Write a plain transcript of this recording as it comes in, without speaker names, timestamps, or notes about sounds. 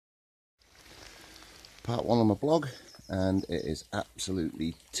part one on my blog, and it is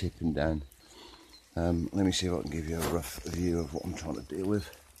absolutely tipping down. Let me see if I can give you a rough view of what I'm trying to deal with.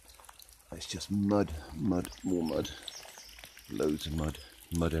 It's just mud, mud, more mud, loads of mud,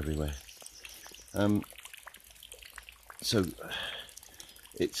 mud everywhere. So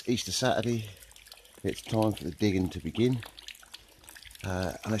it's Easter Saturday, it's time for the digging to begin,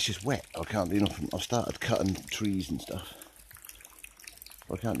 and it's just wet. I can't do nothing. I've started cutting trees and stuff.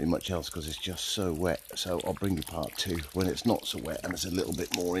 I can't do much else because it's just so wet, so I'll bring you part two when it's not so wet and it's a little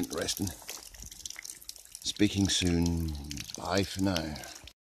bit more interesting. Speaking soon. Bye for now.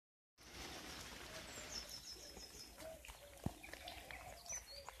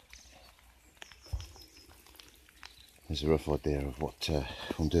 There's a rough idea of what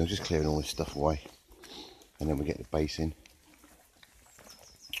I'm doing. I'm just clearing all this stuff away, and then we get the base in.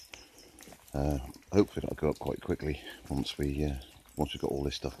 Hopefully that'll go up quite quickly once we've got all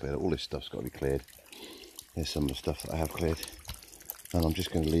this stuff cleared. All this stuff's got to be cleared. Here's some of the stuff that I have cleared, and I'm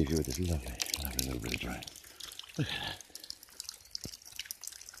just going to leave you with this lovely, lovely little bit of drone. Look at that.